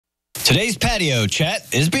Today's patio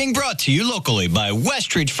chat is being brought to you locally by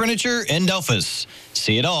Westridge Furniture in Delphus.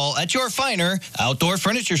 See it all at your finer outdoor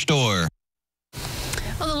furniture store.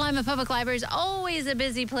 Well, the Lima Public Library is always a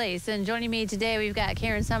busy place. And joining me today, we've got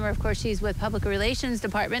Karen Sommer. Of course, she's with Public Relations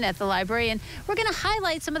Department at the library. And we're going to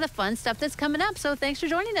highlight some of the fun stuff that's coming up. So thanks for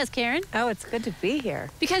joining us, Karen. Oh, it's good to be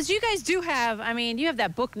here. Because you guys do have, you have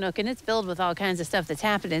that book nook, and it's filled with all kinds of stuff that's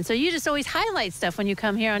happening. So you just always highlight stuff when you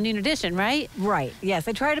come here on Noon Edition, right? Right. Yes.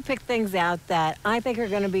 I try to pick things out that I think are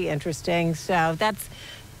going to be interesting. So that's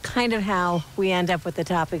kind of how we end up with the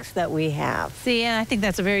topics that we have. See, and I think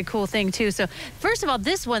that's a very cool thing, too. So, first of all,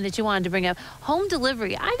 this one that you wanted to bring up, home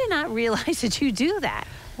delivery. I did not realize that you do that.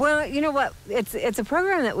 Well, you know what? It's a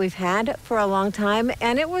program that we've had for a long time,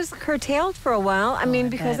 and it was curtailed for a while.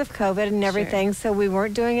 Because of COVID and everything, so we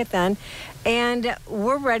weren't doing it then. And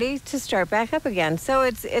we're ready to start back up again. So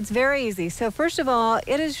it's very easy. So first of all,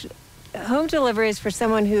 home delivery is for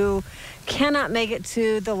someone who cannot make it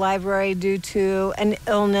to the library due to an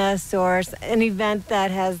illness or an event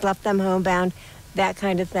that has left them homebound, that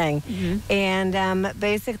kind of thing. Mm-hmm. And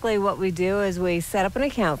basically what we do is we set up an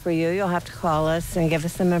account for you. You'll have to call us and give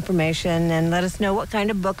us some information and let us know what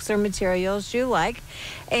kind of books or materials you like.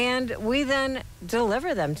 And we then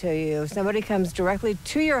deliver them to you. Somebody comes directly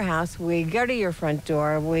to your house. We go to your front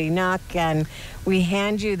door. We knock and we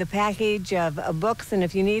hand you the package of books. And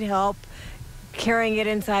if you need help carrying it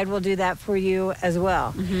inside, we'll do that for you as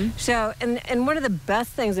well. Mm-hmm. So, and one of the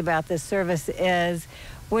best things about this service is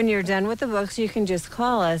when you're done with the books, you can just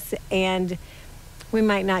call us, and we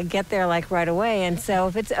might not get there like right away. And so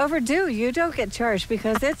if it's overdue, you don't get charged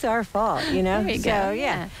because it's our fault, you know? There you so, go.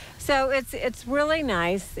 Yeah. So it's really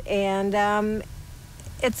nice, and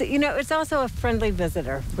it's also a friendly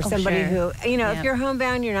visitor for somebody who, if you're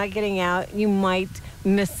homebound, you're not getting out, you might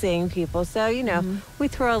miss seeing people. So, we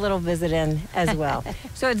throw a little visit in as well.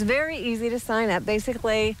 So it's very easy to sign up.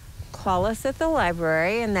 Basically, call us at the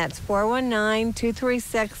library, and that's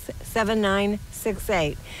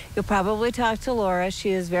 419-236-7968. You'll probably talk to Laura. She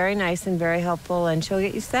is very nice and very helpful, and she'll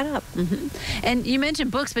get you set up. Mm-hmm. And you mentioned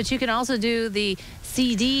books, but you can also do the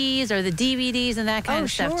CDs or the DVDs and that kind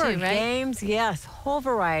of stuff too, right? Games, yes. Whole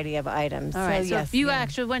variety of items. All right. So if you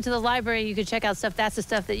actually went to the library, you could check out stuff. That's the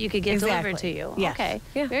stuff that you could get delivered to you. Yes. Okay.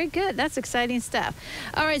 Yeah. Very good. That's exciting stuff.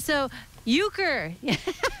 All right. So euchre.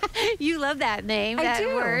 You love that name, that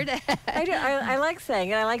word. I do. I like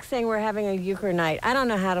saying it. I like saying we're having a euchre night. I don't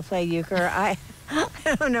know how to play euchre. I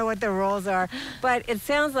don't know what the rules are, but it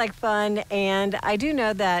sounds like fun, and I do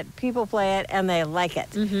know that people play it and they like it.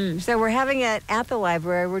 Mm-hmm. So we're having it at the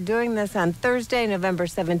library. We're doing this on Thursday, November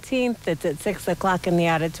 17th. It's at 6 o'clock in the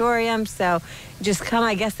auditorium, so just come.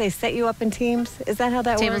 I guess they set you up in teams. Is that how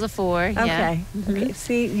that works? Tables of four, okay. Yeah. Mm-hmm. Okay,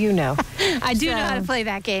 see, you know. I do know how to play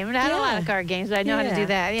that game. Not a lot of card games, but I know how to do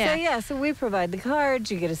that, So we provide the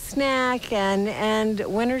cards, you get a snack, and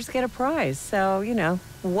winners get a prize. So,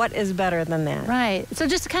 what is better than that? Right. So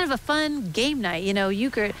just kind of a fun game night,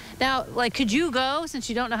 euchre. Now, could you go, since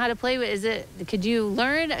you don't know how to play? Could you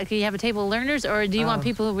learn? Could you have a table of learners, or do you want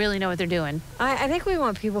people who really know what they're doing? I think we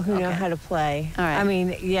want people who know how to play. All right.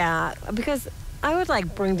 Because I would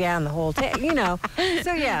bring down the whole table,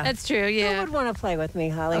 So, yeah. That's true, yeah. Who would want to play with me,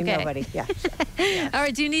 Holly? Okay. Nobody. Yeah. All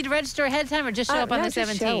right. Do you need to register ahead of time or just show up on the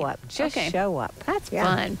 17th? Just show up. That's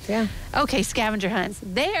fun. Yeah. Okay, scavenger hunts.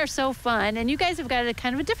 They are so fun, and you guys have got a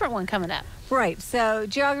kind of a different one coming up. Right. So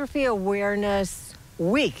Geography Awareness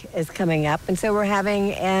Week is coming up, and so we're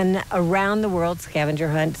having an around-the-world scavenger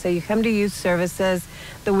hunt. So you come to Youth Services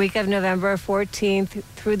the week of November 14th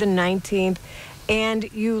through the 19th,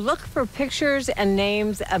 and you look for pictures and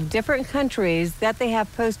names of different countries that they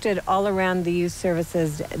have posted all around the Youth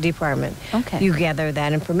Services Department. Okay. You gather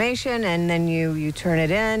that information, and then you turn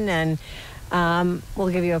it in, and we'll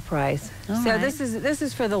give you a prize. This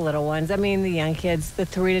is for the little ones. The young kids, the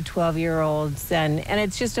 3 to 12-year-olds, and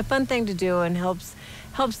it's just a fun thing to do and helps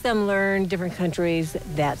them learn different countries,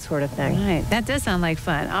 that sort of thing. Right. That does sound like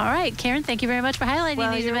fun. All right, Karen, thank you very much for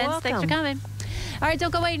highlighting these events. Welcome. Thanks for coming. All right,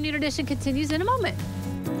 don't go away. Noon Edition continues in a moment.